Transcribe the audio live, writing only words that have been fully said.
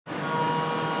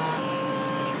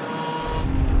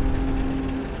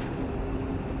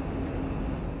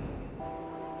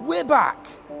We're back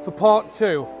for part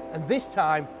 2, and this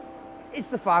time it's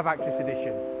the 5-axis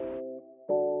edition.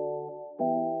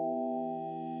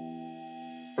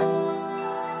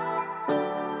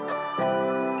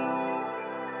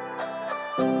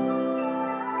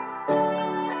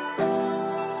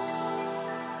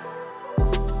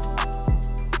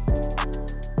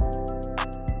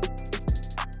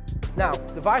 Now,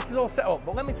 the vise is all set up,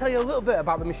 but let me tell you a little bit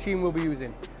about the machine we'll be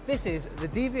using. This is the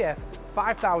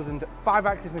DVF-5000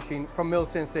 5-axis machine from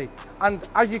Mills CNC. And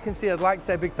as you can see, I'd like to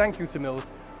say a big thank you to Mills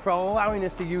for allowing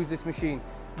us to use this machine.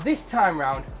 This time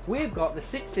round, we've got the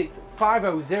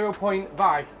 6650 0-point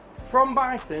vise from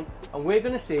Bison, and we're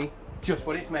going to see just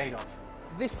what it's made of.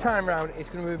 This time round, it's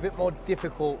going to be a bit more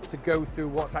difficult to go through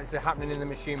what's actually happening in the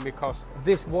machine because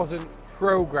this wasn't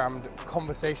programmed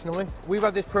conversationally. We've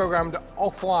had this programmed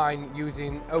offline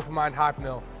using OpenMind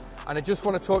Hypermill, and I just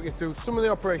want to talk you through some of the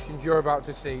operations you're about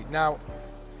to see. Now,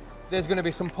 there's going to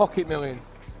be some pocket milling,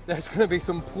 there's going to be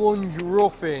some plunge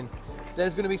roughing,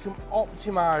 there's going to be some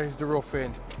optimized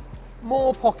roughing,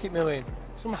 more pocket milling,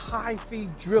 some high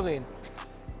feed drilling.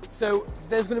 So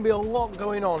there's going to be a lot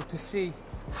going on to see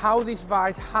how this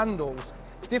vise handles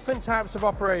different types of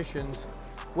operations,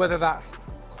 whether that's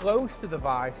close to the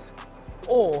vise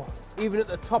or even at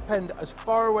the top end as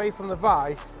far away from the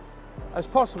vise as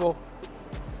possible,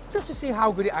 just to see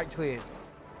how good it actually is.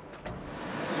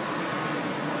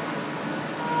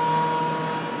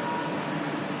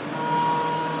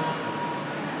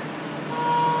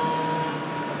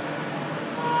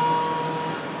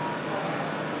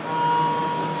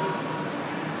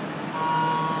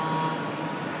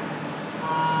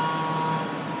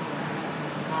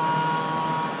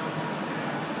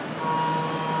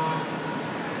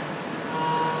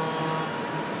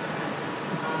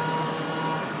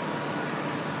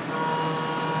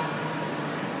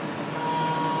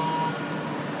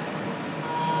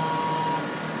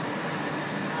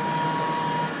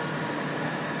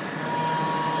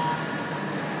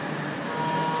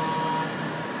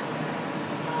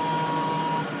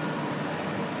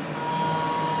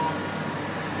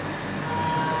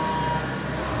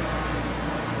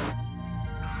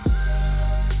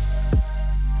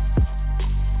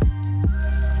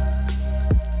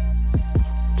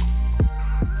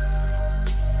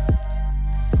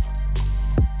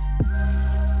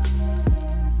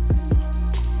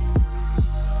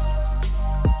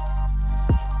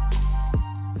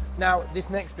 Now, this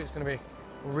next bit's going to be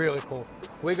really cool.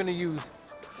 We're going to use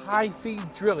high feed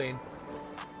drilling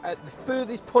at the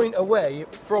furthest point away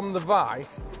from the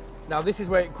vise. Now, this is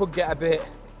where it could get a bit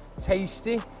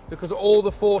tasty because all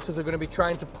the forces are going to be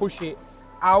trying to push it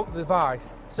out the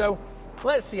vise. So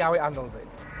let's see how it handles it.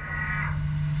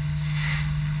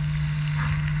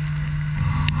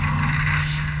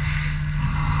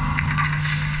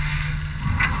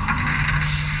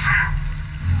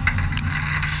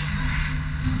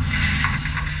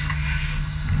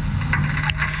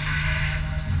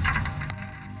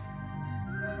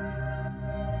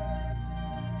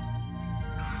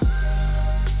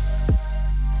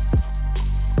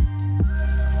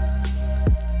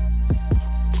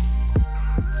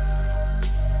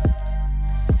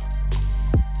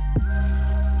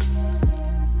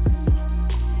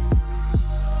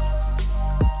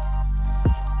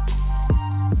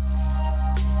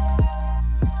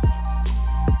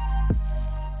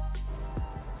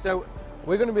 So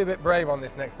we're going to be a bit brave on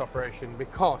this next operation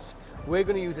because we're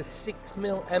going to use a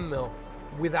 6mm end mill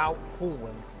without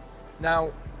coolant.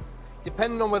 Now,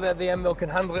 depending on whether the end mill can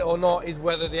handle it or not is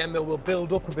whether the end mill will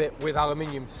build up a bit with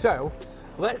aluminium. So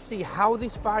let's see how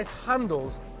this vise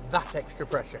handles that extra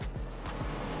pressure.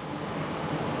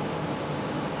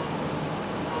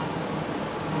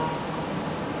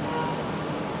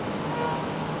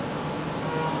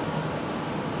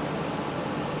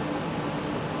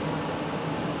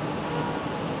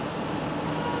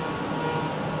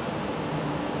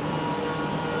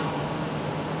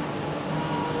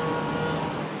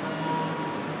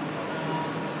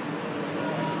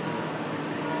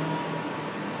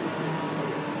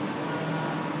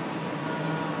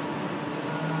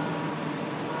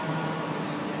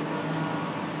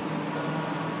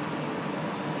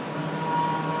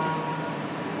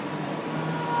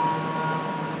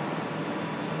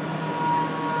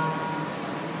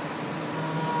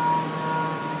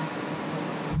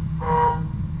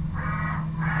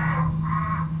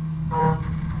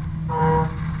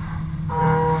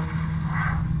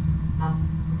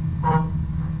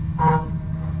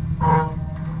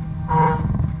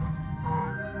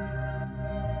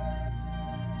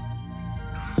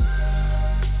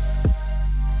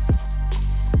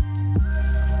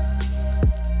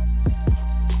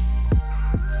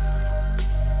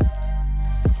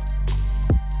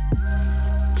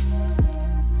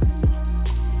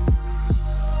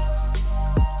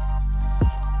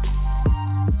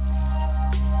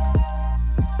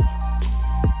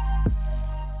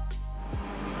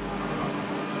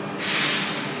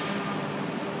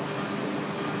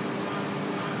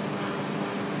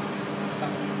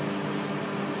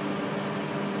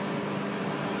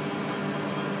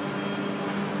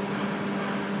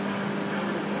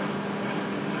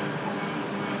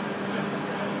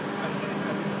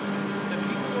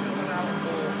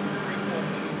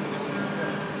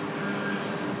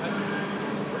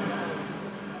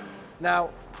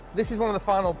 Now, this is one of the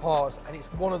final parts, and it's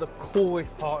one of the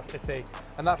coolest parts to see,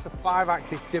 and that's the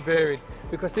 5-axis bearing,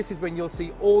 because this is when you'll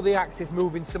see all the axes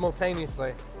moving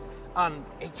simultaneously, and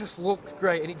it just looks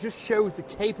great, and it just shows the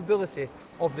capability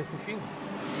of this machine.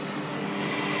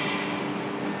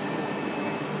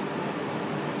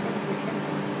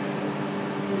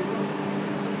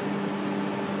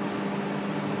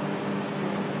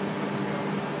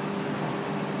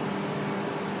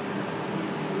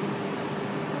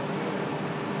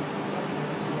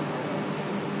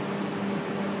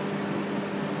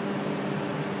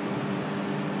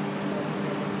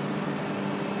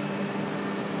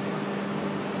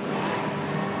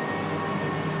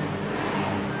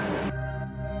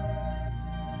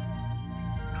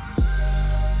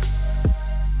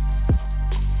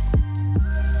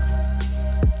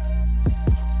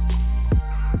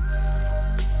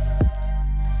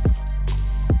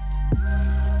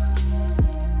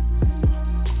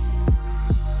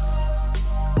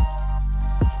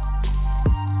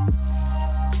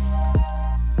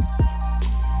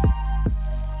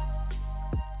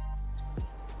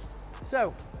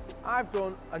 So, I've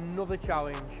done another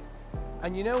challenge,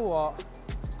 and you know what?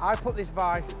 I put this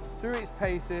vise through its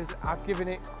paces. I've given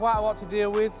it quite a lot to deal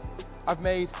with. I've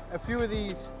made a few of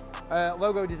these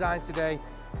logo designs today.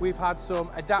 We've had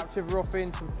some adaptive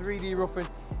roughing, some 3D roughing,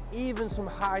 even some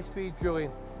high-speed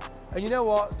drilling. And you know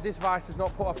what? This vise has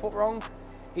not put a foot wrong.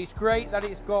 It's great that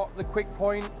it's got the quick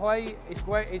point play. It's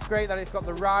great that it's got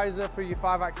the riser for your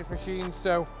 5-axis machines.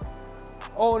 So,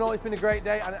 all in all, it's been a great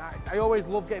day, and I always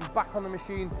love getting back on the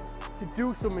machine to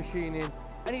do some machining.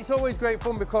 And it's always great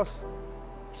fun because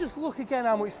just look again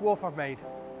how much swarf I've made.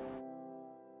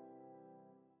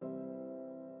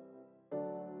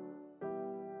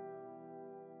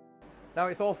 Now,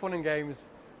 it's all fun and games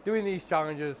doing these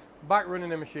challenges, back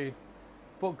running a machine,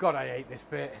 but God, I hate this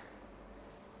bit.